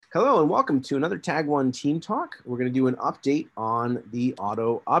Hello and welcome to another Tag One Team Talk. We're going to do an update on the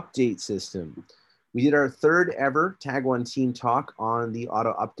auto update system. We did our third ever Tag One Team Talk on the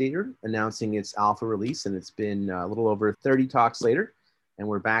auto updater, announcing its alpha release, and it's been a little over 30 talks later. And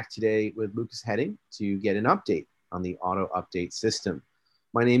we're back today with Lucas Heading to get an update on the auto update system.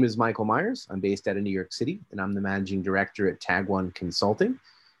 My name is Michael Myers. I'm based out of New York City, and I'm the managing director at Tag One Consulting.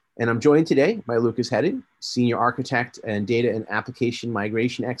 And I'm joined today by Lucas Heading, Senior Architect and Data and Application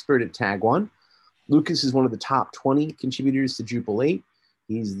Migration Expert at Tag One. Lucas is one of the top 20 contributors to Drupal 8.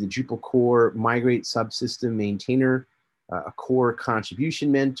 He's the Drupal core Migrate subsystem maintainer, a core contribution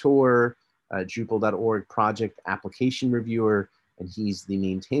mentor, a Drupal.org project application reviewer, and he's the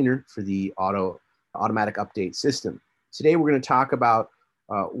maintainer for the automatic update system. Today, we're going to talk about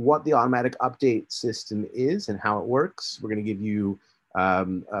what the automatic update system is and how it works. We're going to give you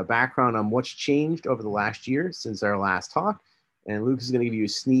a background on what's changed over the last year since our last talk. And Lucas is going to give you a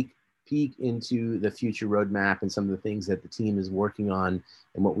sneak peek into the future roadmap and some of the things that the team is working on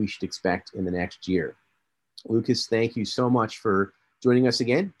and what we should expect in the next year. Lucas, thank you so much for joining us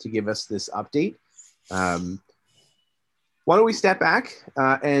again to give us this update. Why don't we step back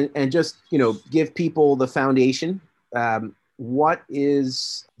and just give people the foundation. What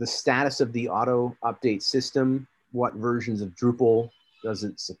is the status of the auto update system? What versions of Drupal does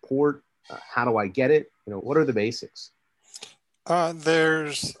it support? How do I get it? What are the basics?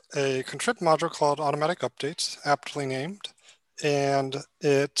 There's a contrib module called Automatic Updates, aptly named, and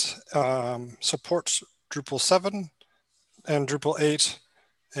it supports Drupal 7 and Drupal 8,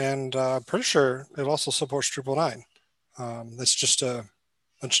 and pretty sure it also supports Drupal 9. That's just a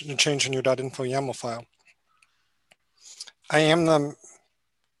change in your .info YAML file. I am the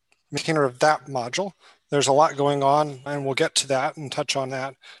maintainer of that module. There's a lot going on, and we'll get to that and touch on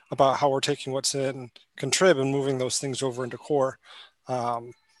that about how we're taking what's in contrib and moving those things over into core.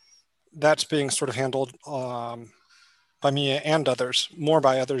 That's being sort of handled by me and others, more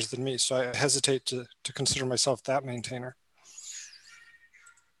by others than me. So I hesitate to consider myself that maintainer.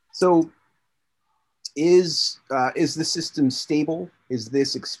 So is the system stable? Is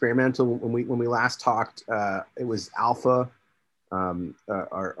this experimental? When we last talked, it was alpha.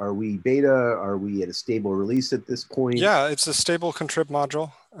 Are we beta? Are we at a stable release at this point? Yeah, it's a stable contrib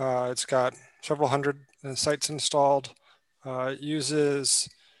module. It's got several hundred sites installed. It uses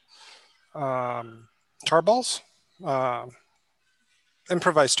tarballs,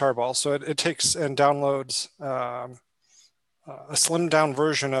 improvised tarballs. So it takes and downloads a slimmed down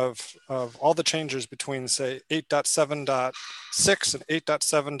version of all the changes between, say, 8.7.6 and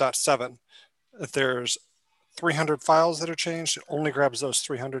 8.7.7. If there's 300 files that are changed, it only grabs those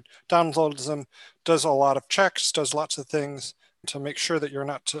 300, downloads them, does a lot of checks, does lots of things to make sure that you're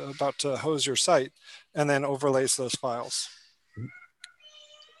not about to hose your site, and then overlays those files.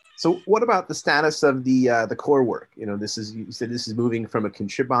 So what about the status of the core work? You said this is moving from a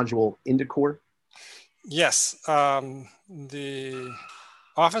contrib module into core? Yes. The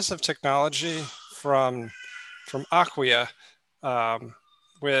Office of Technology from Acquia,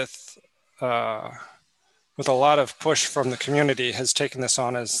 with a lot of push from the community, has taken this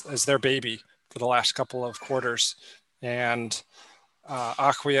on as their baby for the last couple of quarters. And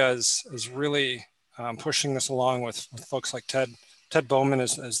Acquia is really pushing this along with folks like Ted Bowman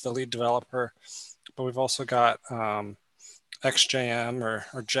as the lead developer. But we've also got XJM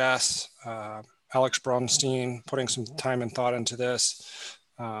or Jess, Alex Bronstein putting some time and thought into this.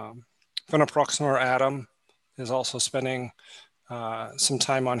 Proximor Adam is also spending some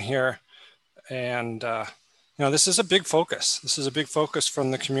time on here. And this is a big focus. This is a big focus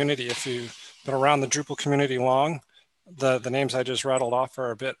from the community. If you've been around the Drupal community long, the names I just rattled off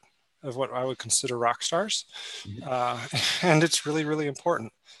are a bit of what I would consider rock stars. And it's really, really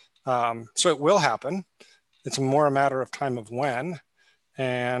important. So it will happen. It's more a matter of time of when.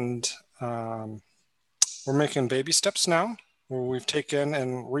 And we're making baby steps now, where we've taken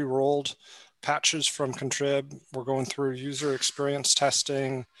and re-rolled patches from contrib. We're going through user experience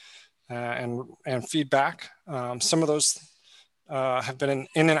testing and feedback. Some of those have been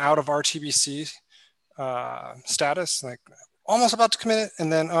in and out of RTBC status, like almost about to commit it,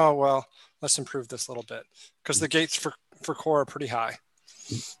 and then, oh, well, let's improve this a little bit, because the gates for core are pretty high.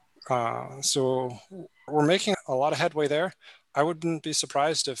 So we're making a lot of headway there. I wouldn't be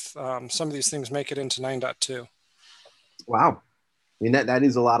surprised if some of these things make it into 9.2. Wow. I mean, that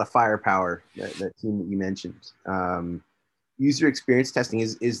is a lot of firepower, that team that you mentioned. User experience testing,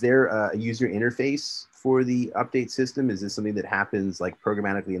 is there a user interface for the update system? Is this something that happens like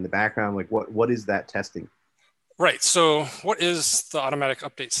programmatically in the background? Like what is that testing? Right. So what is the automatic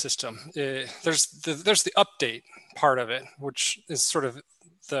update system? There's the update part of it, which is sort of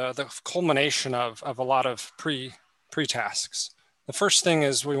the culmination of a lot of pre-tasks. The first thing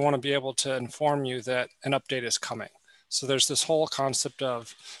is we want to be able to inform you that an update is coming. So there's this whole concept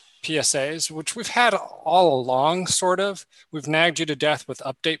of PSAs, which we've had all along, sort of. We've nagged you to death with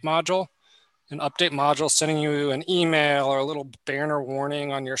update module. An update module sending you an email or a little banner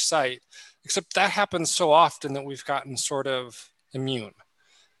warning on your site, except that happens so often that we've gotten sort of immune.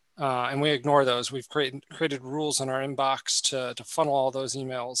 And we ignore those. We've created rules in our inbox to funnel all those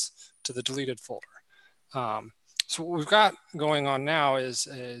emails to the deleted folder. So what we've got going on now is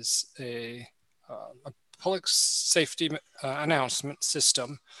a public safety announcement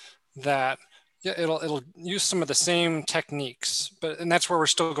system that it'll use some of the same techniques, and that's where we're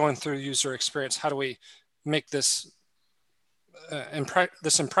still going through user experience. How do we make this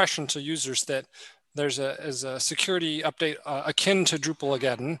this impression to users that there's a security update akin to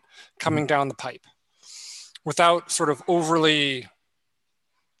Drupalageddon coming down the pipe, without sort of overly,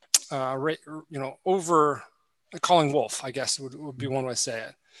 over calling wolf, I guess would be one way to say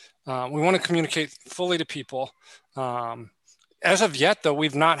it. We want to communicate fully to people. As of yet, though,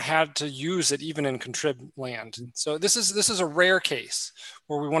 we've not had to use it even in contrib land. So this is a rare case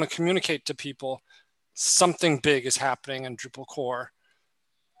where we want to communicate to people something big is happening in Drupal core.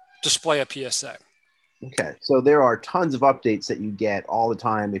 Display a PSA. Okay, so there are tons of updates that you get all the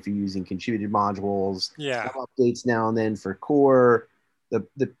time if you're using contributed modules. Yeah. Some updates now and then for core.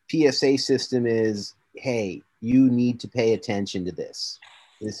 The PSA system is, hey, you need to pay attention to this.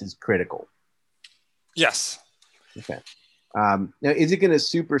 This is critical. Yes. Okay. Now, is it going to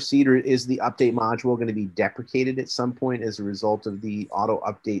supersede, or is the update module going to be deprecated at some point as a result of the auto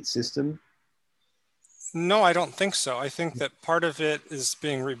update system? No, I don't think so. I think that part of it is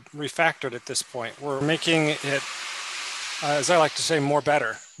being refactored at this point. We're making it, as I like to say, more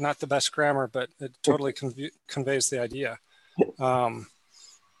better. Not the best grammar, but it totally conveys the idea.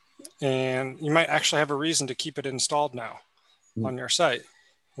 And you might actually have a reason to keep it installed now on your site.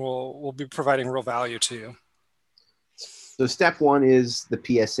 We'll be providing real value to you. So step one is the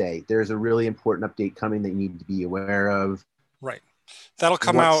PSA. There's a really important update coming that you need to be aware of. Right. That'll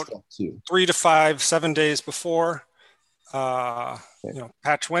come out 3 to 5, 7 days before,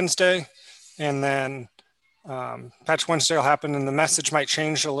 Patch Wednesday. And then Patch Wednesday will happen and the message might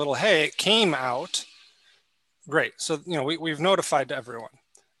change a little. Hey, it came out. Great. So, we've notified everyone.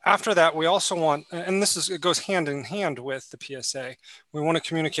 After that, we also want, and it goes hand in hand with the PSA. We want to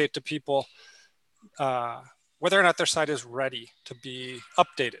communicate to people whether or not their site is ready to be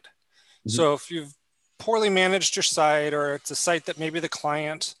updated. Mm-hmm. So if you've poorly managed your site, or it's a site that maybe the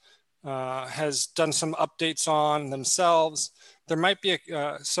client has done some updates on themselves, there might be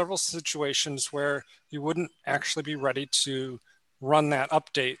several situations where you wouldn't actually be ready to run that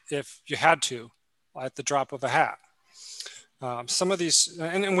update if you had to at the drop of a hat. Some of these,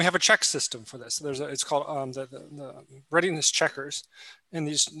 and we have a check system for this. It's called the readiness checkers, and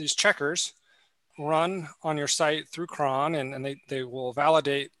these checkers run on your site through cron, and they will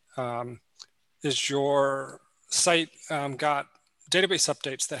validate is your site got database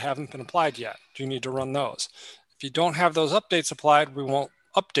updates that haven't been applied yet? Do you need to run those? If you don't have those updates applied, we won't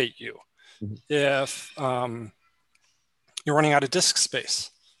update you. Mm-hmm. If you're running out of disk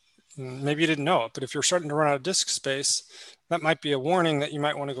space, maybe you didn't know it, but if you're starting to run out of disk space, that might be a warning that you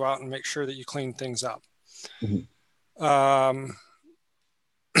might want to go out and make sure that you clean things up. Mm-hmm.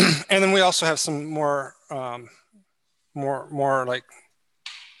 And then we also have some more like,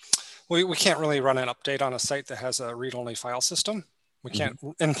 we can't really run an update on a site that has a read-only file system. We can't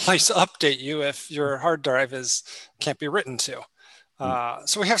in place update you if your hard drive can't be written to.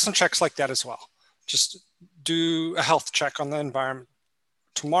 So we have some checks like that as well. Just do a health check on the environment.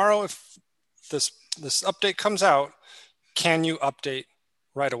 Tomorrow, if this update comes out, can you update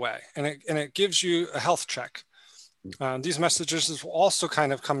right away? And it gives you a health check. These messages will also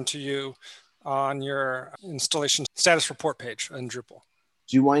kind of come to you on your installation status report page in Drupal.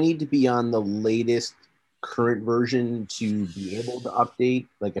 Do I need to be on the latest current version to be able to update?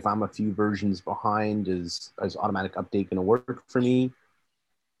 Like if I'm a few versions behind, is automatic update going to work for me?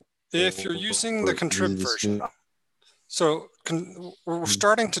 If you're using the contrib version. So we're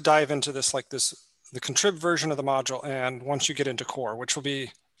starting to dive into this, the contrib version of the module. And once you get into core, which will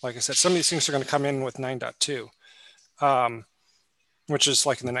be, like I said, some of these things are going to come in with 9.2, which is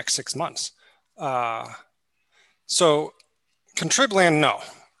like in the next 6 months. So contrib land, no,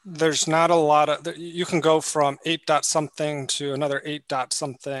 there's not a lot of, you can go from 8 dot something to another 8 dot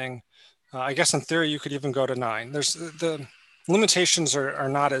something. I guess in theory, you could even go to 9. The limitations are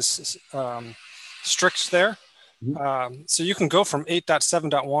not as strict there. So you can go from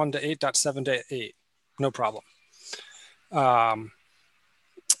 8.7.1 to 8.7.8, no problem.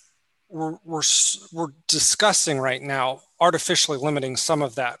 we're discussing right now artificially limiting some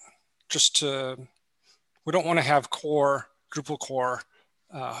of that, just to, we don't want to have Drupal core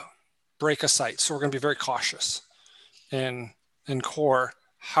break a site. So we're going to be very cautious in core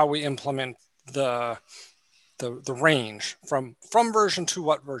how we implement the range from version to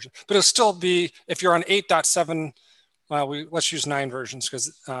what version. But it'll still be, if you're on 8.7, well, let's use 9 versions,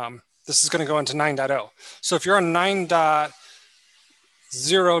 because this is going to go into 9.0. So if you're on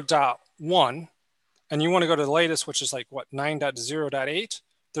 9.0.1 and you want to go to the latest, which is like what, 9.0.8,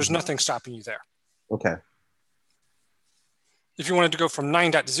 there's nothing stopping you there. Okay. If you wanted to go from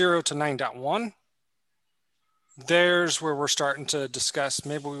 9.0 to 9.1, there's where we're starting to discuss,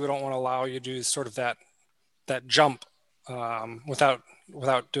 maybe we don't want to allow you to do sort of that jump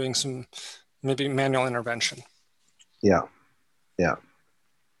without doing some maybe manual intervention. Yeah.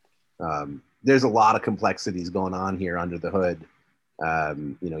 There's a lot of complexities going on here under the hood.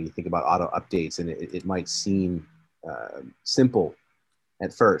 You think about auto updates, and it might seem simple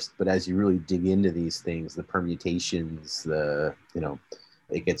at first, but as you really dig into these things, the permutations,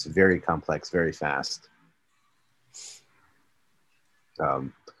 it gets very complex very fast.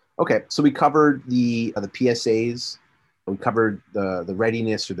 Okay, so we covered the PSAs, we covered the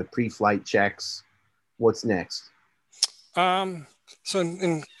readiness or the pre-flight checks. What's next? So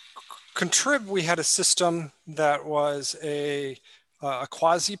in Contrib, we had a system that was a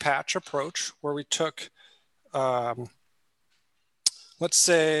quasi-patch approach, where we took, let's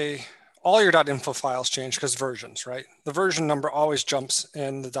say, all your .info files change because versions, right? The version number always jumps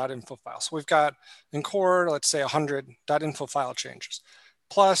in the .info file. So we've got in core, let's say 100 .info file changes,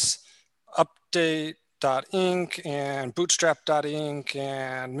 plus update.inc and bootstrap.inc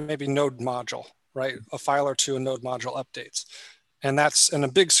and maybe node module, right? A file or two in node module updates. And that's in a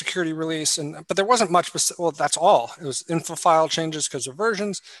big security release. But there wasn't much, well, that's all. It was info file changes because of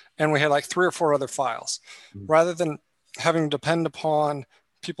versions. And we had like 3 or 4 other files. Rather than having to depend upon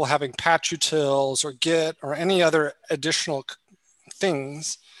people having patch utils or Git or any other additional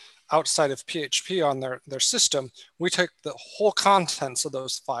things outside of PHP on their system, we took the whole contents of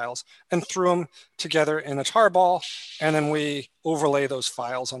those files and threw them together in a tarball, and then we overlay those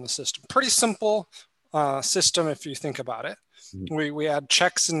files on the system. Pretty simple system if you think about it. We add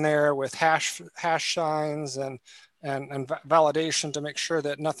checks in there with hash signs and validation to make sure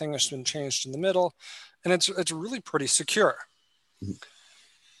that nothing has been changed in the middle, and it's really pretty secure.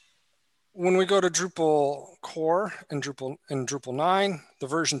 When we go to Drupal core and Drupal 9, the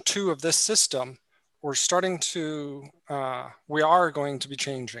version 2 of this system, we are going to be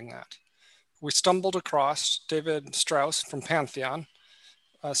changing that. We stumbled across, David Strauss from Pantheon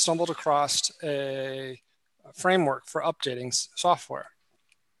stumbled across a framework for updating software.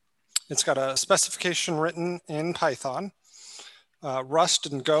 It's got a specification written in Python. Rust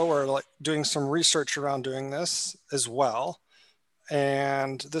and Go are doing some research around doing this as well.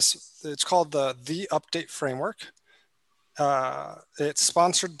 And it's called the Update Framework. It's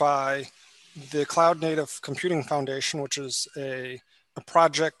sponsored by the Cloud Native Computing Foundation, which is a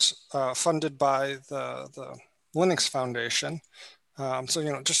project funded by the Linux Foundation.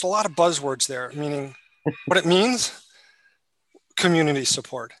 So, just a lot of buzzwords there, meaning what it means: community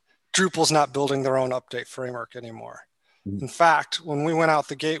support. Drupal's not building their own update framework anymore. In fact, when we went out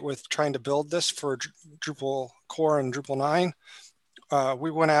the gate with trying to build this for Drupal core and Drupal 9,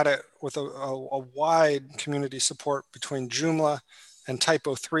 we went at it with a wide community support between Joomla and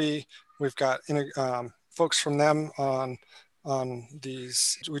Typo3. We've got folks from them on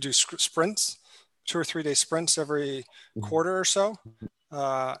these. We do sprints, 2 or 3 day sprints every quarter or so.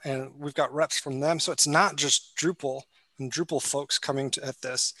 And we've got reps from them. So it's not just Drupal and Drupal folks coming at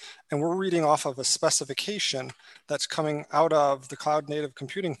this. And we're reading off of a specification that's coming out of the Cloud Native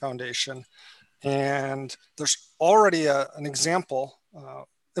Computing Foundation. And there's already an example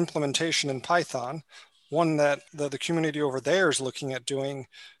implementation in Python, one that the community over there is looking at doing.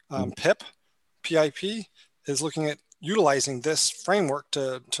 PIP is looking at utilizing this framework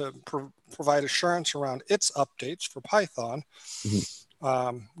to provide assurance around its updates for Python.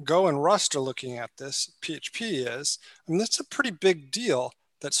 Go and Rust are looking at this. PHP is. I mean, that's a pretty big deal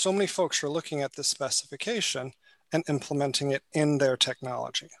that so many folks are looking at this specification and implementing it in their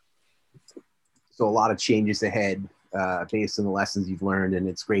technology. So a lot of changes ahead based on the lessons you've learned, and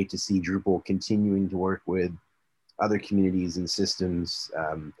it's great to see Drupal continuing to work with other communities and systems.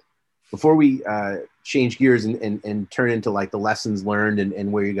 Before we change gears and turn into like the lessons learned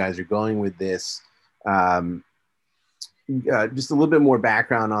and where you guys are going with this, just a little bit more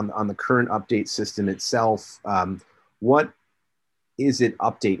background on the current update system itself. What is it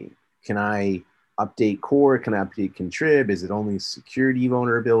updating? Can I update core? Can I update contrib? Is it only security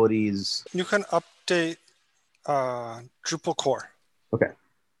vulnerabilities? You can update Drupal core. Okay.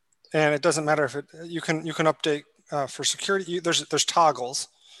 And it doesn't matter if you can update for security. There's toggles.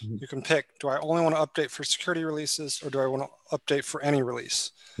 Mm-hmm. You can pick, do I only want to update for security releases or do I want to update for any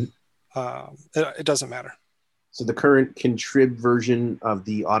release? It doesn't matter. So the current contrib version of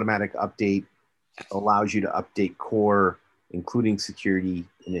the automatic update allows you to update core, including security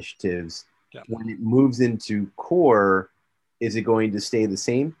initiatives. Yeah. When it moves into core, is it going to stay the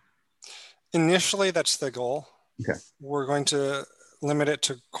same? Initially, that's the goal. Okay. We're going to limit it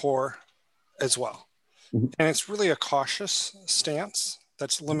to core as well. Mm-hmm. And it's really a cautious stance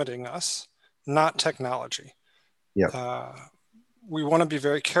that's limiting us, not technology. Yeah. We want to be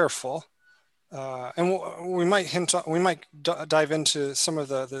very careful. And we might dive into some of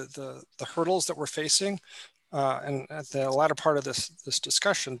the hurdles that we're facing and at the latter part of this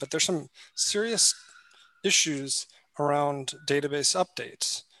discussion, but there's some serious issues around database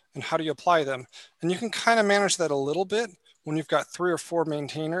updates and how do you apply them. And you can kind of manage that a little bit when you've got 3 or 4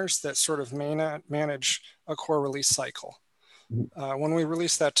 maintainers that sort of manage a core release cycle. When we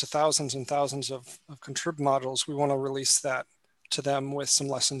release that to thousands and thousands of contrib modules, we want to release that to them with some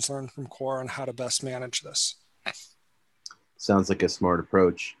lessons learned from core on how to best manage this. Sounds like a smart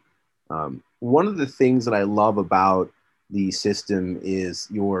approach. One of the things that I love about the system is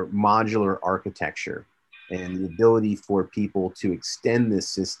your modular architecture and the ability for people to extend this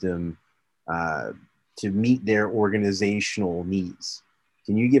system to meet their organizational needs.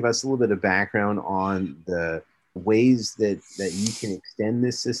 Can you give us a little bit of background on the ways that you can extend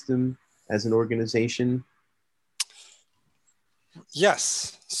this system as an organization?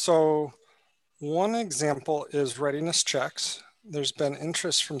 Yes. So one example is readiness checks. There's been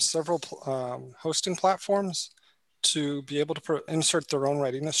interest from several hosting platforms to be able to insert their own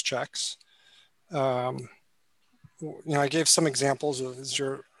readiness checks. I gave some examples of is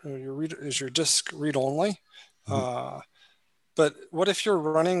your disk read only? Mm-hmm. But what if you're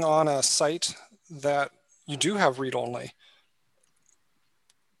running on a site that you do have read only,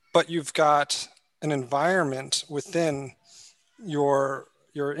 but you've got an environment within your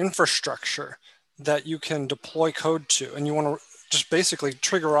infrastructure that you can deploy code to, and you want to just basically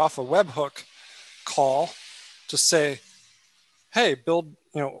trigger off a webhook call to say, hey, build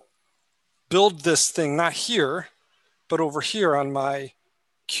this thing, not here, but over here on my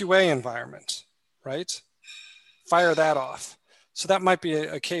QA environment, right? Fire that off. So that might be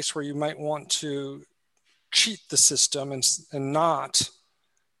a case where you might want to cheat the system and not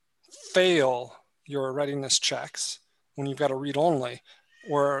fail your readiness checks when you've got a read-only,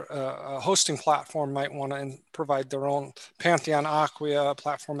 or a hosting platform might want to provide their own Pantheon, Acquia,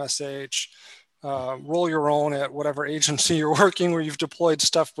 Platform SH, roll your own at whatever agency you're working where you've deployed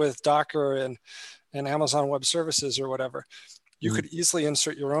stuff with Docker and Amazon Web Services or whatever. You could easily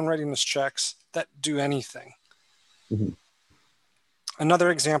insert your own readiness checks that do anything. Mm-hmm.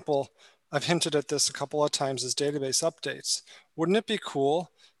 Another example, I've hinted at this a couple of times, is database updates. Wouldn't it be cool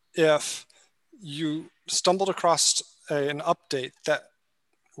if you stumbled across an update that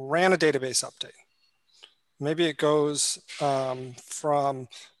ran a database update? Maybe it goes from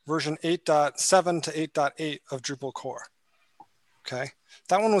version 8.7 to 8.8 of Drupal core. Okay,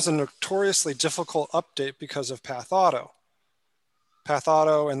 that one was a notoriously difficult update because of Path Auto. Path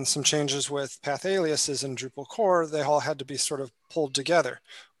Auto and some changes with path aliases in Drupal core, they all had to be sort of pulled together.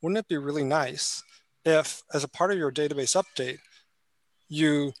 Wouldn't it be really nice if, as a part of your database update,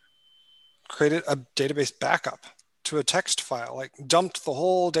 you created a database backup to a text file, like dumped the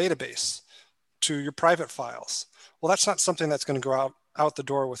whole database to your private files? Well, that's not something that's going to go out the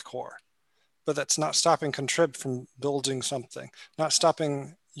door with core, but that's not stopping Contrib from building something, not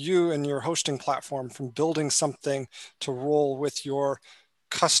stopping you and your hosting platform from building something to roll with your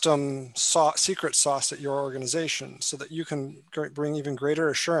custom secret sauce at your organization, so that you can bring even greater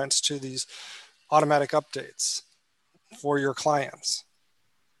assurance to these automatic updates for your clients.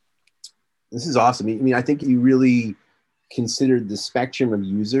 This is awesome. I mean, I think you really considered the spectrum of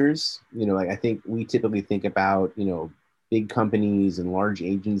users. Like I think we typically think about, big companies and large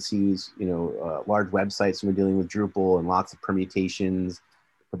agencies, large websites when we're dealing with Drupal and lots of permutations.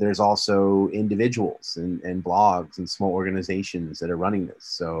 But there's also individuals and blogs and small organizations that are running this.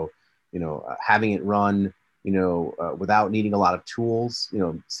 So, having it run, without needing a lot of tools,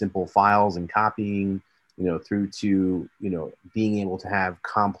 simple files and copying, through to, being able to have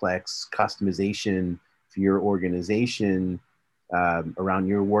complex customization for your organization around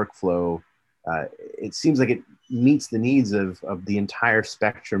your workflow. It seems like it meets the needs of the entire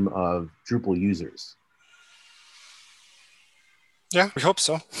spectrum of Drupal users. Yeah, we hope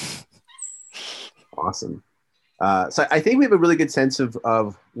so. Awesome. So I think we have a really good sense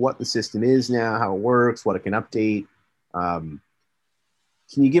of what the system is now, how it works, what it can update. Um,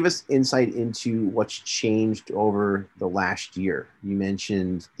 can you give us insight into what's changed over the last year? You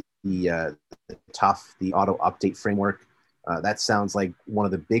mentioned the auto update framework. That sounds like one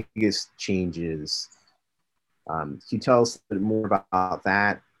of the biggest changes. Can you tell us a bit more about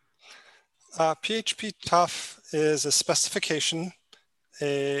that? PHP Tough is a specification.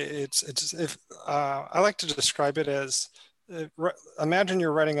 I like to describe it as imagine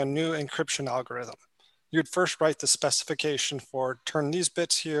you're writing a new encryption algorithm. You'd first write the specification for turn these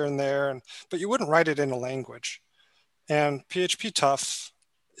bits here and there, but you wouldn't write it in a language. And PHP Tough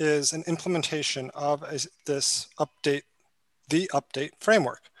is an implementation of this update, the update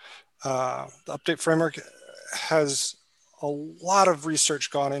framework. The update framework has a lot of research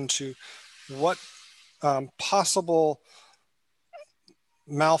gone into what possible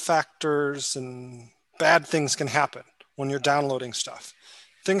malfactors and bad things can happen when you're downloading stuff.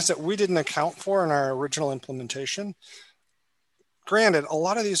 Things that we didn't account for in our original implementation. Granted, a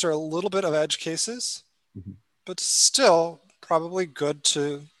lot of these are a little bit of edge cases, but still probably good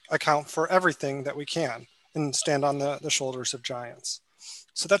to account for everything that we can and stand on the shoulders of giants.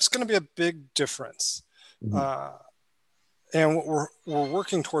 So that's going to be a big difference. And what we're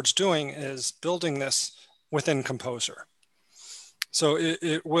working towards doing is building this within Composer. So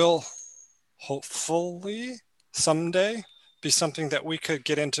it will hopefully someday be something that we could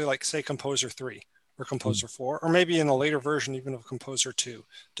get into, like say Composer 3 or Composer 4, or maybe in a later version even of Composer 2,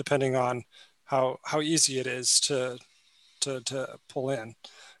 depending on how easy it is to pull in.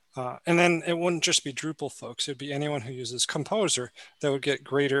 And then it wouldn't just be Drupal folks, it'd be anyone who uses Composer that would get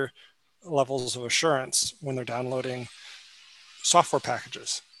greater levels of assurance when they're downloading software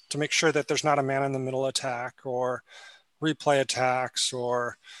packages to make sure that there's not a man-in-the-middle attack or replay attacks,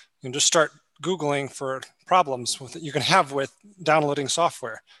 or just start Googling for problems that you can have with downloading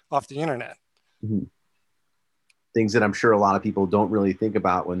software off the internet. Things that I'm sure a lot of people don't really think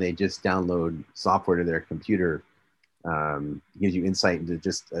about when they just download software to their computer. Gives you insight into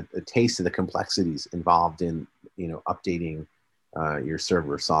just a taste of the complexities involved in updating your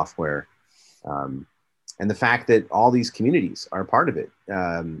server software, and the fact that all these communities are part of it.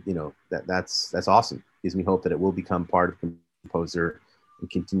 That's awesome. Gives me hope that it will become part of Composer and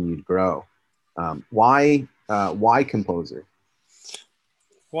continue to grow. Why Composer?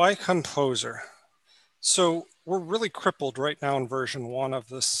 Why Composer? So we're really crippled right now in version 1 of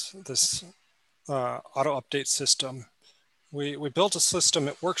this auto update system. We built a system,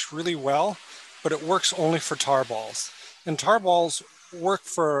 it works really well, but it works only for tarballs. And tarballs work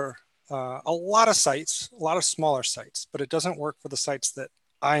for a lot of sites, a lot of smaller sites, but it doesn't work for the sites that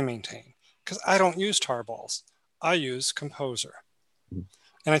I maintain, because I don't use tarballs. I use Composer.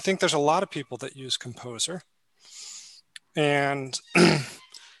 And I think there's a lot of people that use Composer. And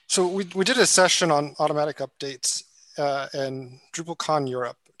so we did a session on automatic updates in DrupalCon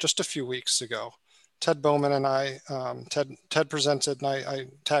Europe just a few weeks ago. Ted Bowman and I, Ted presented, and I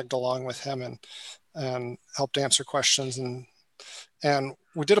tagged along with him and helped answer questions. And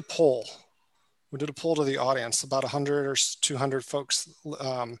we did a poll. We did a poll to the audience. About 100 or 200 folks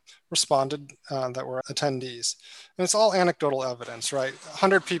responded that were attendees. And it's all anecdotal evidence, right?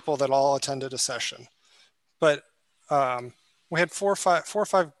 100 people that all attended a session. But we had four or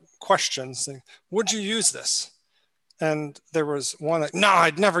five questions. Saying, would you use this? And there was one that, no,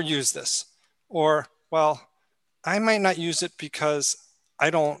 I'd never use this. Or, well, I might not use it because I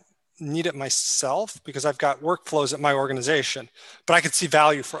don't need it myself because I've got workflows at my organization, but I could see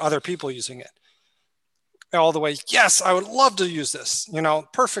value for other people using it. All the way, yes, I would love to use this,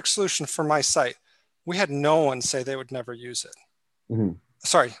 perfect solution for my site. We had no one say they would never use it.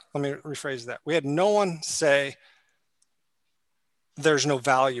 Sorry, let me rephrase that. We had no one say there's no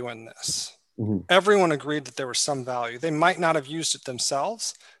value in this. Everyone agreed that there was some value. They might not have used it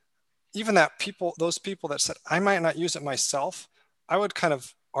themselves. Even those people that said, I might not use it myself, I would kind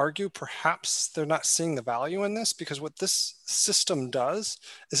of argue perhaps they're not seeing the value in this, because what this system does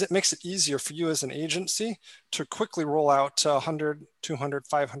is it makes it easier for you as an agency to quickly roll out to 100, 200,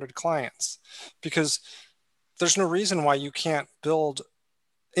 500 clients, because there's no reason why you can't build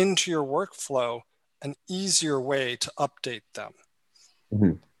into your workflow an easier way to update them.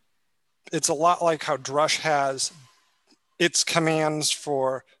 It's a lot like how Drush has its commands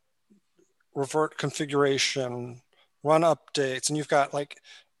for revert configuration, run updates, and you've got like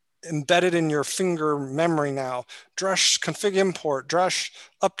embedded in your finger memory now, Drush config import, Drush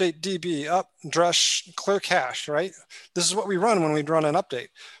update DB, Drush clear cache, right? This is what we run when we run an update.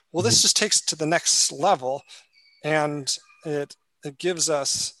 Well, this just takes it to the next level, and it gives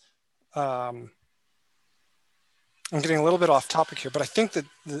us I'm getting a little bit off topic here, but I think that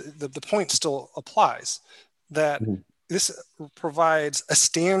the point still applies, that this provides a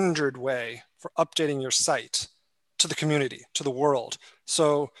standard way for updating your site to the community, to the world.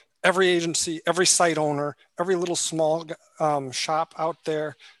 So every agency, every site owner, every little small shop out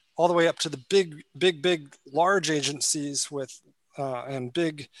there, all the way up to the big, large agencies with and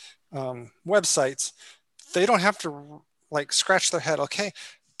big websites, they don't have to like scratch their head. Okay,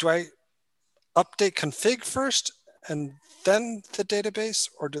 do I update config first and then the database,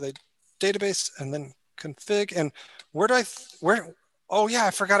 or do they database and then config? And where? Oh yeah,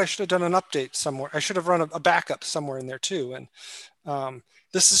 I forgot I should have done an update somewhere. I should have run a backup somewhere in there too. And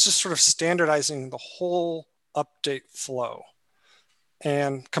this is just sort of standardizing the whole update flow.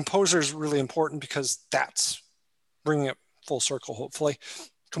 And Composer is really important because that's bringing it full circle, hopefully.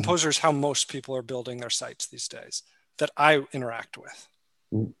 Composer is how most people are building their sites these days that I interact with.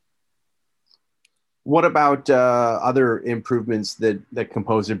 What about other improvements that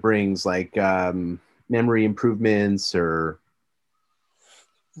Composer brings, like memory improvements or?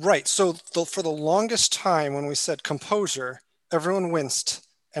 Right. So for the longest time when we said Composer, everyone winced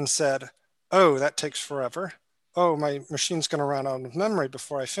and said, oh, that takes forever. Oh, my machine's going to run out of memory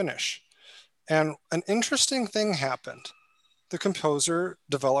before I finish. And an interesting thing happened. The Composer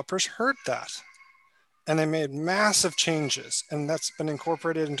developers heard that, and they made massive changes, and that's been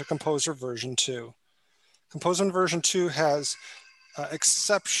incorporated into Composer version 2. Composer version 2 has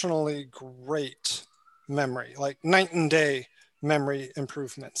exceptionally great memory, like night and day memory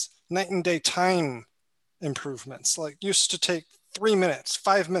improvements, night and day time improvements. Like used to take 3 minutes,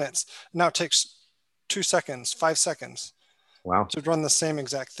 5 minutes, now it takes 2 seconds, 5 seconds. Wow. To run the same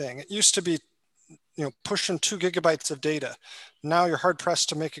exact thing. It used to be, pushing 2 gigabytes of data. Now you're hard pressed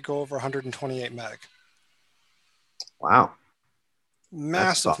to make it go over 128 meg. Wow.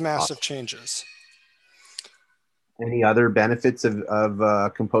 Massive changes. Any other benefits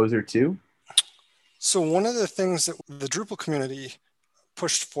of Composer 2? So one of the things that the Drupal community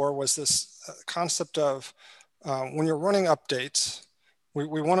pushed for was this concept of when you're running updates, we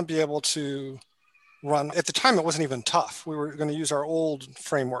want to be able to run. At the time, it wasn't even tough. We were going to use our old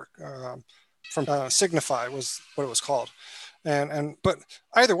framework from Signify was what it was called. But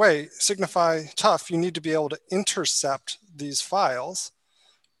either way, Signify tough, you need to be able to intercept these files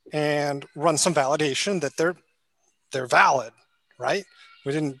and run some validation that they're valid, right?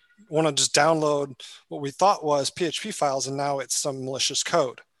 We didn't want to just download what we thought was PHP files and now it's some malicious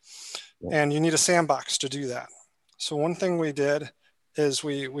code. Yeah. And you need a sandbox to do that. So one thing we did is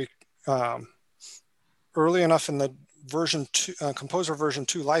we early enough in the version 2, Composer version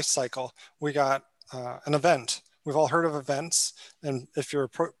 2 lifecycle, we got an event. We've all heard of events, and if you're a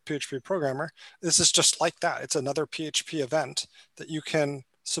PHP programmer, this is just like that. It's another PHP event that you can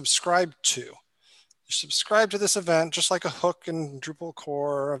subscribe to. You subscribe to this event just like a hook in Drupal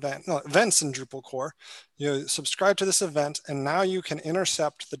core events in Drupal core. You subscribe to this event, and now you can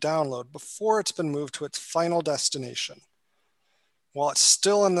intercept the download before it's been moved to its final destination, while it's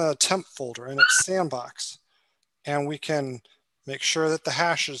still in the temp folder in its sandbox. And we can make sure that the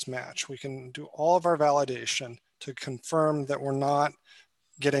hashes match. We can do all of our validation to confirm that we're not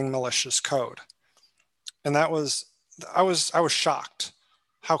getting malicious code. And that was, I was shocked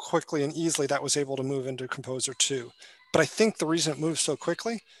how quickly and easily that was able to move into Composer 2. But I think the reason it moved so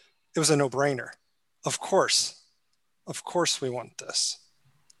quickly, it was a no-brainer. Of course we want this.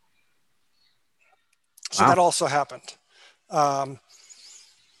 So that also happened.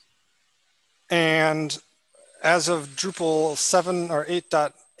 And as of Drupal 7 or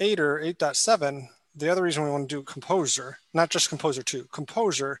 8.8 or 8.7, the other reason we want to do Composer, not just Composer 2,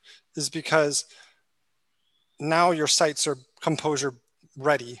 Composer is because now your sites are Composer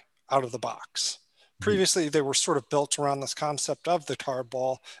ready out of the box. Previously, they were sort of built around this concept of the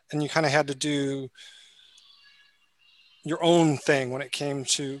tarball, and you kind of had to do your own thing when it came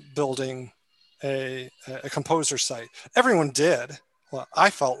to building a Composer site. Everyone did. Well, I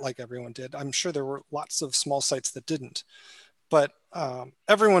felt like everyone did. I'm sure there were lots of small sites that didn't. But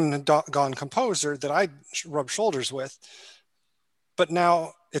everyone had gone Composer that I rubbed shoulders with. But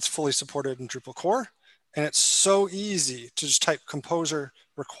now it's fully supported in Drupal core. And it's so easy to just type Composer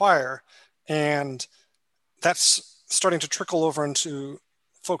require. And that's starting to trickle over into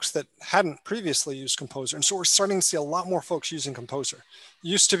folks that hadn't previously used Composer. And so we're starting to see a lot more folks using Composer. It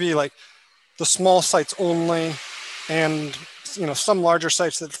used to be like the small sites only, and some larger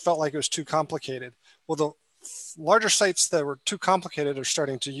sites that felt like it was too complicated. Well, the larger sites that were too complicated are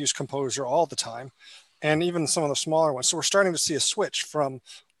starting to use Composer all the time, and even some of the smaller ones. So we're starting to see a switch from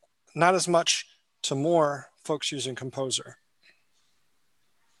not as much to more folks using Composer.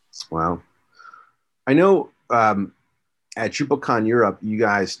 Wow. I know at DrupalCon Europe, you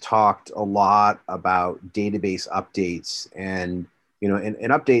guys talked a lot about database updates, and an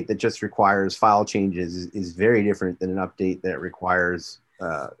update that just requires file changes is very different than an update that requires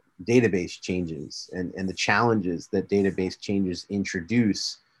database changes and the challenges that database changes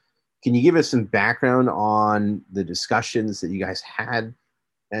introduce. Can you give us some background on the discussions that you guys had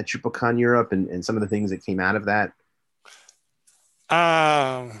at DrupalCon Europe and some of the things that came out of that?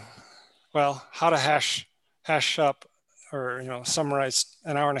 Well, how to hash up or summarize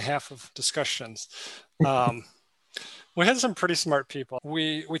an hour and a half of discussions. We had some pretty smart people.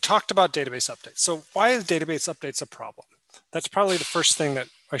 We talked about database updates. So why is database updates a problem? That's probably the first thing that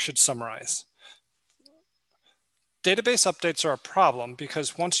I should summarize. Database updates are a problem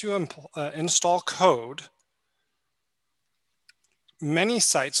because once you install code, many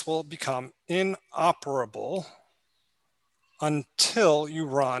sites will become inoperable until you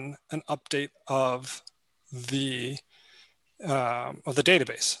run an update of the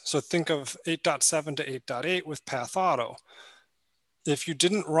database. So think of 8.7 to 8.8 with Path Auto. If you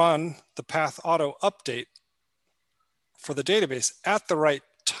didn't run the Path Auto update for the database at the right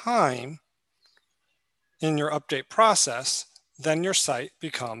time in your update process, then your site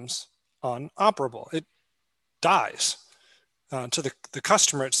becomes unoperable. It dies. To the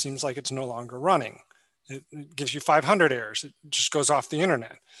customer, it seems like it's no longer running. It gives you 500 errors. It just goes off the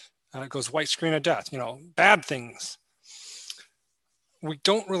internet. It goes white screen of death, bad things. We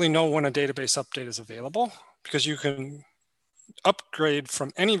don't really know when a database update is available because you can upgrade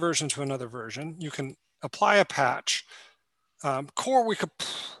from any version to another version. You can apply a patch. Core, we could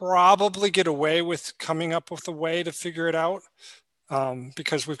probably get away with coming up with a way to figure it out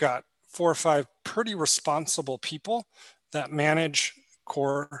because we've got 4 or 5 pretty responsible people that manage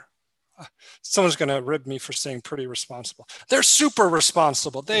Core. Someone's going to rib me for saying pretty responsible. They're super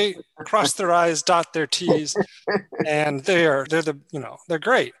responsible. They cross their I's, dot their T's, and they're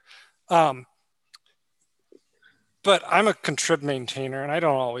great. But I'm a contrib maintainer, and I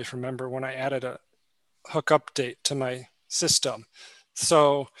don't always remember when I added a hook update to my system.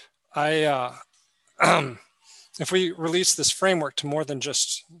 So if we release this framework to more than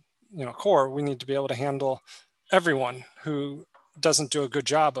just Core, we need to be able to handle everyone who doesn't do a good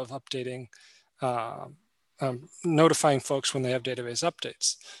job of updating, notifying folks when they have database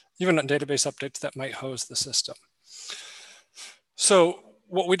updates, even database updates that might hose the system. So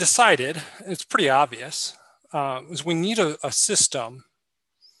what we decided, it's pretty obvious, is we need a system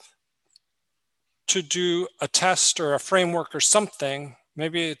to do a test or a framework or something,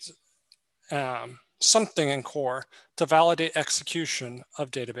 maybe it's something in Core to validate execution of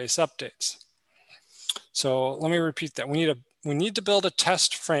database updates. So let me repeat that. We need to build a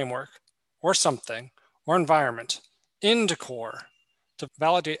test framework or something or environment into Core to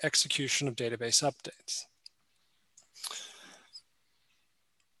validate execution of database updates.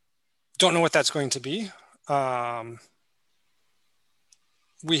 Don't know what that's going to be.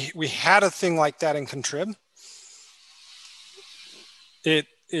 We had a thing like that in Contrib.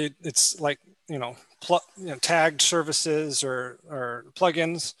 It's like tagged services or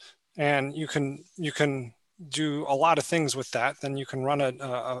plugins, and you can do a lot of things with that. Then you can run a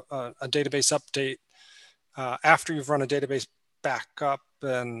database update after you've run a database backup,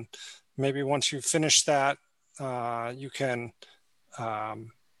 and maybe once you've finished that, you can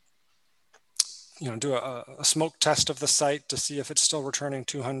do a smoke test of the site to see if it's still returning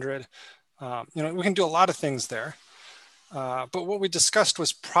 200. We can do a lot of things there. But what we discussed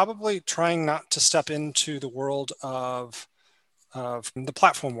was probably trying not to step into the world of the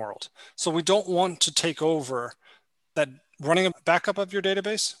platform world. So we don't want to take over that running a backup of your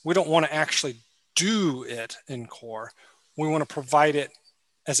database. We don't want to actually do it in Core. We want to provide it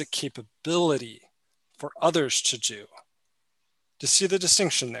as a capability for others to do. Do you see the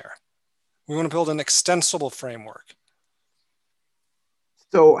distinction there? We want to build an extensible framework.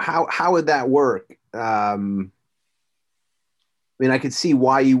 So how would that work? I mean, I could see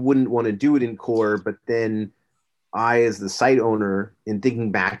why you wouldn't want to do it in Core, but then I, as the site owner, in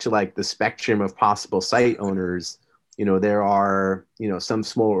thinking back to like the spectrum of possible site owners, there are, some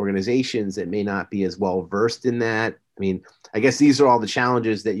small organizations that may not be as well versed in that. I mean, I guess these are all the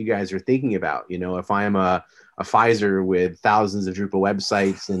challenges that you guys are thinking about. If I am a Pfizer with thousands of Drupal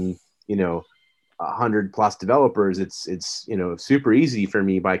websites and, 100+ developers, it's super easy for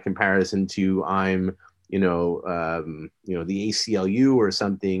me by comparison to I'm the ACLU or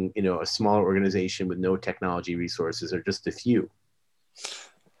something, a smaller organization with no technology resources or just a few.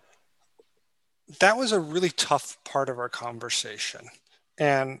 That was a really tough part of our conversation.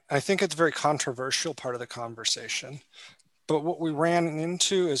 And I think it's a very controversial part of the conversation. But what we ran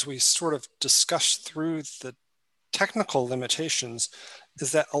into as we sort of discussed through the technical limitations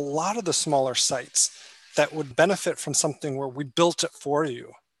is that a lot of the smaller sites that would benefit from something where we built it for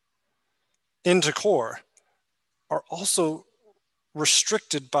you into core are also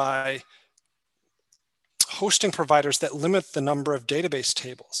restricted by hosting providers that limit the number of database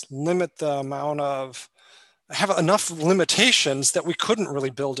tables, limit the amount of, have enough limitations that we couldn't really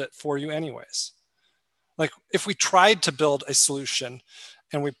build it for you anyways. Like if we tried to build a solution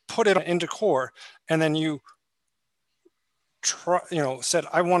and we put it into core and then you said,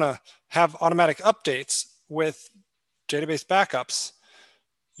 I want to have automatic updates with database backups,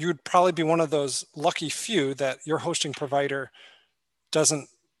 you would probably be one of those lucky few that your hosting provider doesn't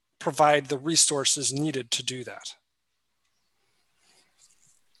provide the resources needed to do that.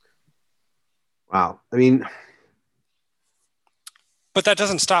 Wow. I mean, but that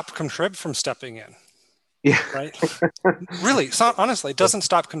doesn't stop Contrib from stepping in. Yeah. Right. Really, so honestly, it doesn't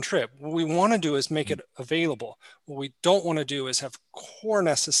stop Contrib. What we want to do is make it available. What we don't want to do is have core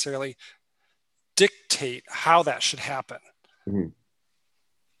necessarily dictate how that should happen. Mm-hmm.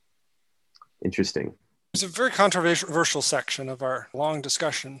 Interesting. It's a very controversial section of our long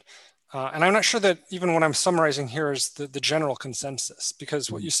discussion. And I'm not sure that even what I'm summarizing here is the general consensus,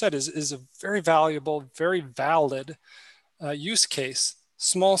 because what you said is a very valuable, very valid use case.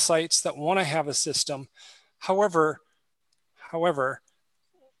 Small sites that want to have a system. However,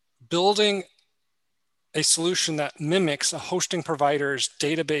 building a solution that mimics a hosting provider's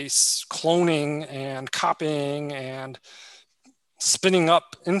database cloning and copying and spinning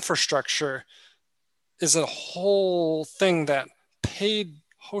up infrastructure is a whole thing that paid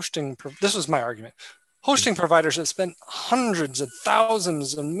hosting, this was my argument, hosting providers have spent hundreds of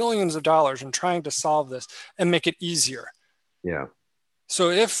thousands and millions of dollars in trying to solve this and make it easier. Yeah. So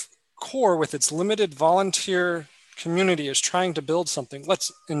if core with its limited volunteer community is trying to build something,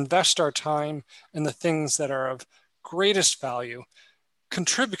 let's invest our time in the things that are of greatest value.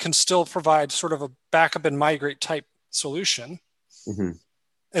 Contrib can still provide sort of a backup and migrate type solution,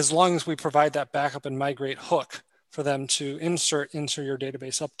 as long as we provide that backup and migrate hook for them to insert into your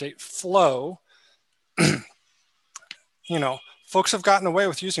database update flow. Folks have gotten away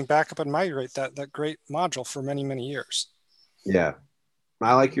with using backup and migrate, that great module, for many, many years. Yeah.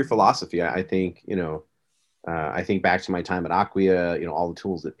 I like your philosophy. I think, I think back to my time at Acquia, all the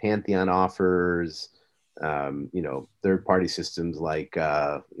tools that Pantheon offers, third-party systems like,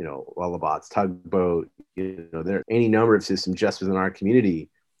 Lullabot's Tugboat, there are any number of systems just within our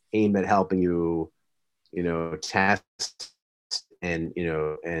community aimed at helping you, test and,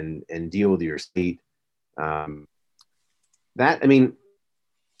 and deal with your state. I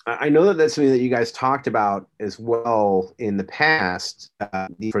know that that's something that you guys talked about as well in the past,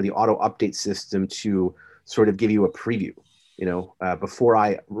 for the auto update system to sort of give you a preview, before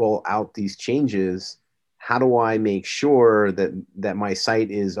I roll out these changes, how do I make sure that my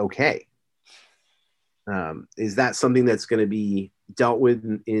site is okay? Is that something that's going to be dealt with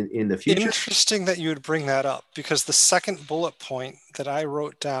in the future? Interesting that you would bring that up, because the second bullet point that I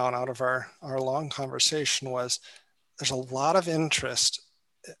wrote down out of our long conversation was there's a lot of interest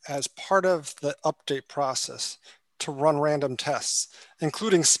as part of the update process to run random tests,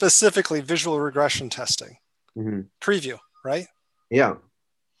 including specifically visual regression testing. Preview, right? Yeah.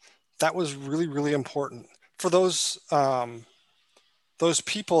 That was really, really important for those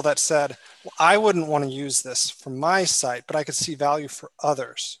people that said, well, I wouldn't want to use this for my site, but I could see value for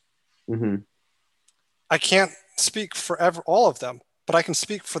others. I can't speak for all of them, but I can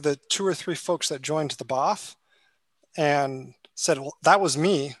speak for the 2 or 3 folks that joined the BOF and said, well, that was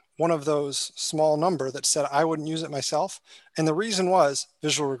me, one of those small number that said I wouldn't use it myself. And the reason was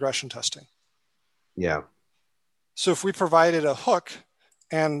visual regression testing. Yeah. So if we provided a hook,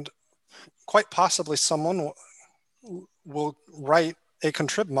 and quite possibly someone will write a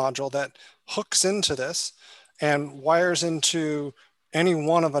Contrib module that hooks into this and wires into any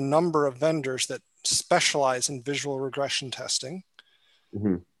one of a number of vendors that specialize in visual regression testing.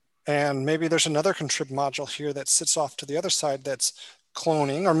 And maybe there's another Contrib module here that sits off to the other side that's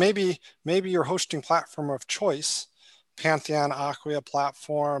cloning, or maybe your hosting platform of choice, Pantheon, Acquia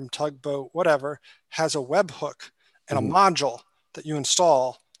platform, Tugboat, whatever, has a webhook and a module that you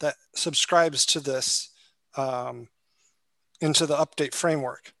install that subscribes to this into the update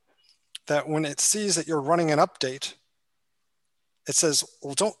framework, that when it sees that you're running an update, it says,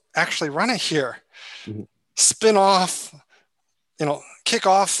 well, don't actually run it here. Spin off, kick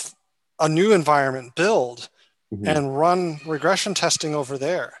off a new environment, build, and run regression testing over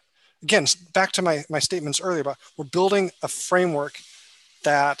there. Again, back to my statements earlier about we're building a framework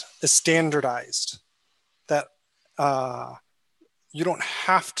that is standardized, that you don't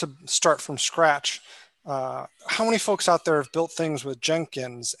have to start from scratch How many folks out there have built things with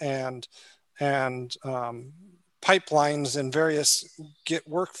Jenkins and pipelines and various Git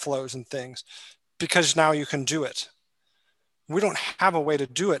workflows and things because now you can do it. We don't have a way to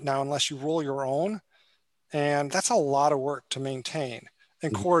do it now unless you roll your own. And that's a lot of work to maintain.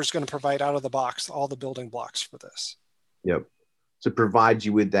 And Core is going to provide out of the box all the building blocks for this. Yep. So it provides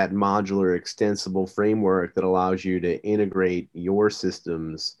you with that modular extensible framework that allows you to integrate your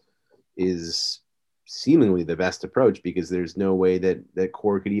systems is seemingly the best approach, because there's no way that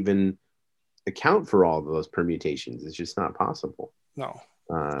Core could even account for all of those permutations. It's just not possible. No.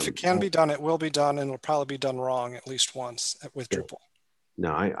 If it can be done, it will be done, and it'll probably be done wrong at least once with Drupal.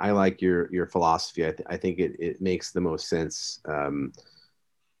 No, I like your philosophy. I think it makes the most sense.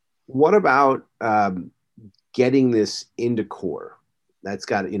 What about getting this into Core? That's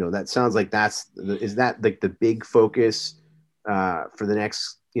got, that sounds like is that like the big focus for the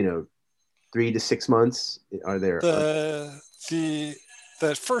next 3 to 6 months? Are there the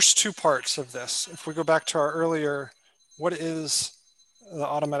first two parts of this? If we go back to our earlier, what is the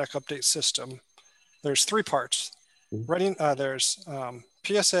automatic update system? There's 3 parts. There's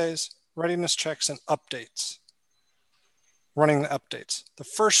PSAs, readiness checks, and updates. Running the updates. The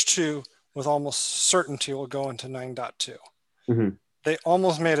first 2, with almost certainty, will go into 9.2. Mm-hmm. They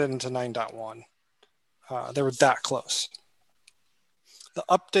almost made it into 9.1. They were that close. The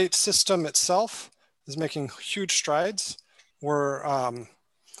update system itself is making huge strides. We're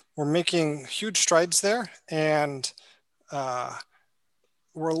making huge strides there, and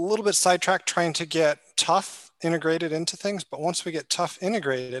we're a little bit sidetracked trying to get Tough integrated into things. But once we get Tough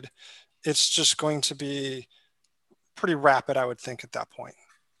integrated, it's just going to be pretty rapid, I would think, at that point.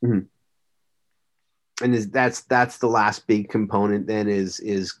 Mm-hmm. And that's the last big component then is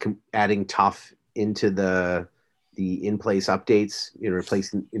adding Tough into the in-place updates,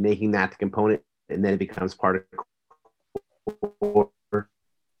 making that the component, and then it becomes part of Core.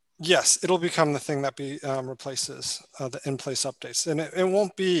 Yes, it'll become the thing that replaces the in-place updates. And it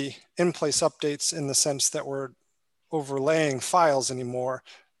won't be in-place updates in the sense that we're overlaying files anymore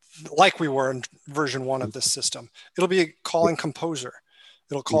like we were in version 1 of this system. It'll be calling Composer.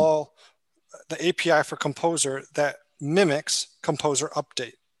 It'll call the API for Composer that mimics Composer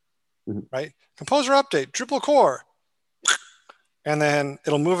update, right? Composer update, Drupal core. And then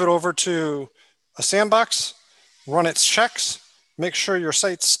it'll move it over to a sandbox, run its checks, make sure your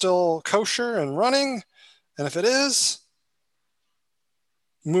site's still kosher and running. And if it is,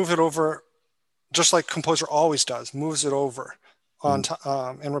 move it over just like Composer always does, moves it over on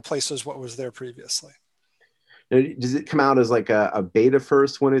and replaces what was there previously. Now, does it come out as like a beta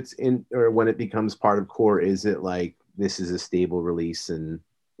first when it's in, or when it becomes part of Core? Is it like this is a stable release, and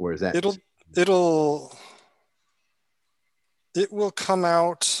where is that? It will come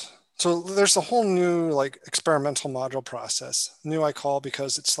out. So there's a whole new like experimental module process. New I call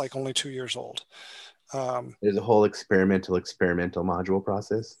because it's like only 2 years old. There's a whole experimental module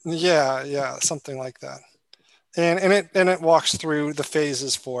process. Yeah, something like that. And it walks through the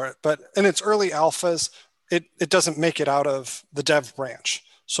phases for it. But in its early alphas, it doesn't make it out of the dev branch.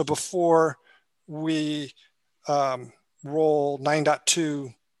 So before we roll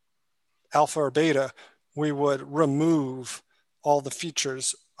 9.2 alpha or beta, we would remove all the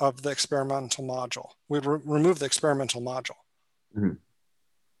features of the experimental module. We'd remove the experimental module. Mm-hmm.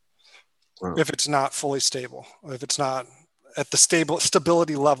 Wow. If it's not fully stable, if it's not at the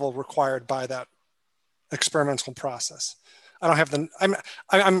stability level required by that experimental process. I don't have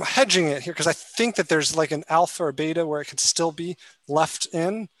I'm hedging it here because I think that there's like an alpha or beta where it could still be left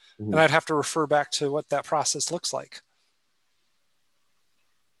in, and I'd have to refer back to what that process looks like.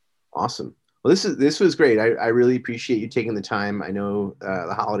 Awesome. Well, this was great. I really appreciate you taking the time. I know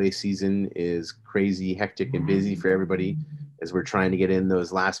the holiday season is crazy, hectic, and busy for everybody as we're trying to get in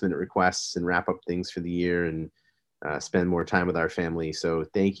those last minute requests and wrap up things for the year and spend more time with our family. So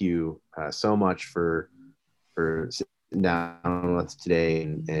thank you so much for sitting down with us today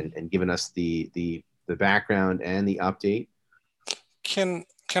and giving us the background and the update. Can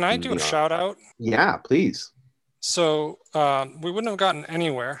I do a shout out? Yeah, please. So we wouldn't have gotten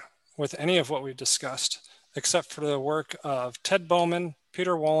anywhere with any of what we discussed, except for the work of Ted Bowman,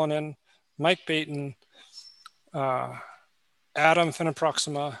 Peter Wolonin, Mike Baton, Adam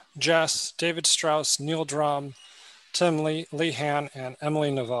Finoproxima, Jess, David Strauss, Neil Drum, Tim Lehan, and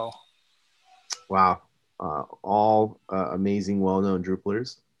Emily Naveau. Wow. All amazing, well-known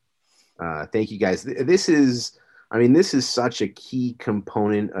Drupalers. Thank you guys. This is such a key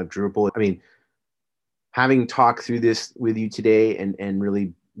component of Drupal. I mean, having talked through this with you today and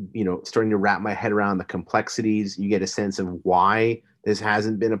really, starting to wrap my head around the complexities, you get a sense of why this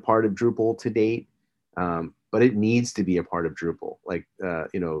hasn't been a part of Drupal to date. but it needs to be a part of Drupal. Like,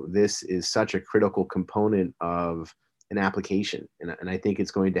 this is such a critical component of an application. And I think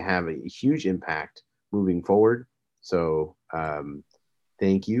it's going to have a huge impact moving forward. So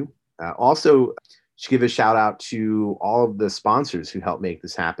thank you. Also, should give a shout out to all of the sponsors who helped make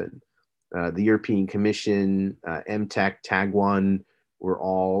this happen. The European Commission, MTech, TagOne were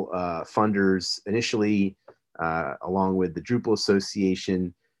all funders initially, along with the Drupal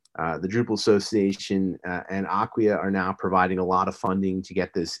Association. The Drupal Association and Acquia are now providing a lot of funding to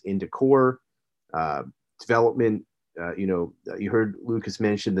get this into core development. You heard Lucas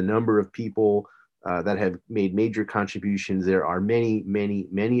mention the number of people that have made major contributions. There are many, many,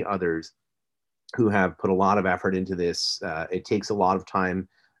 many others who have put a lot of effort into this. It takes a lot of time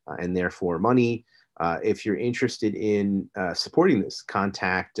and therefore money. If you're interested in supporting this,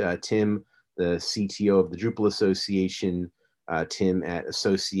 contact Tim, the CTO of the Drupal Association, Tim at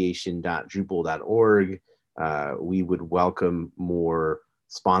association.drupal.org. We would welcome more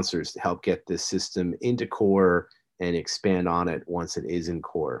sponsors to help get this system into core and expand on it once it is in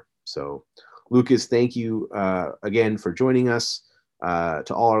core. So Lucas, thank you again for joining us.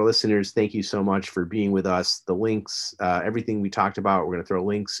 To all our listeners, thank you so much for being with us. The links, everything we talked about, we're going to throw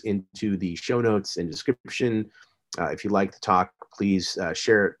links into the show notes and description. If you'd like to talk, please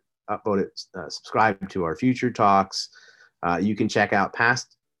share it, upvote it, subscribe to our future talks. You can check out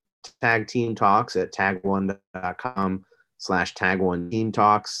past Tag Team Talks at tagone.com/tag1 team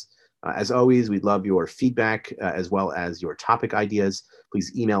talks. As always, we'd love your feedback as well as your topic ideas.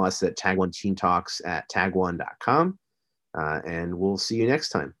 Please email us at tag1teamtalks@tag1.com. And we'll see you next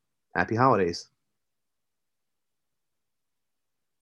time. Happy holidays.